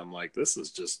listening to it, and I'm like, this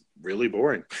is just really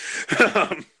boring.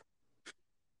 A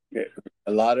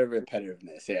lot of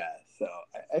repetitiveness. Yeah. So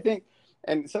I think,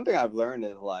 and something I've learned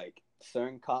is like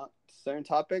certain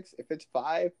topics, if it's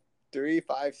 3,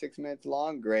 5, 6 minutes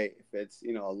long, great. If it's,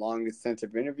 a long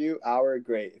extensive interview, hour,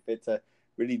 great. If it's a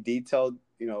really detailed,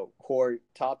 core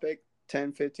topic,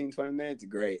 10, 15, 20 minutes,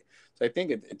 great. So I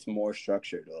think it's more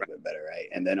structured a little bit better, right?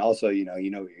 And then also, you know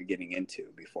what you're getting into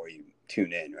before you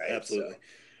tune in, right? Absolutely. So.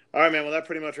 All right, man. Well, that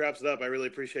pretty much wraps it up. I really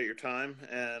appreciate your time.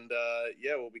 And,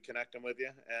 we'll be connecting with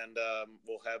you. And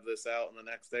we'll have this out in the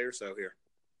next day or so here.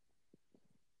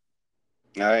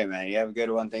 All right, man. You have a good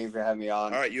one. Thank you for having me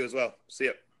on. All right, you as well. See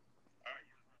ya. All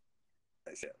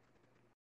right. See ya.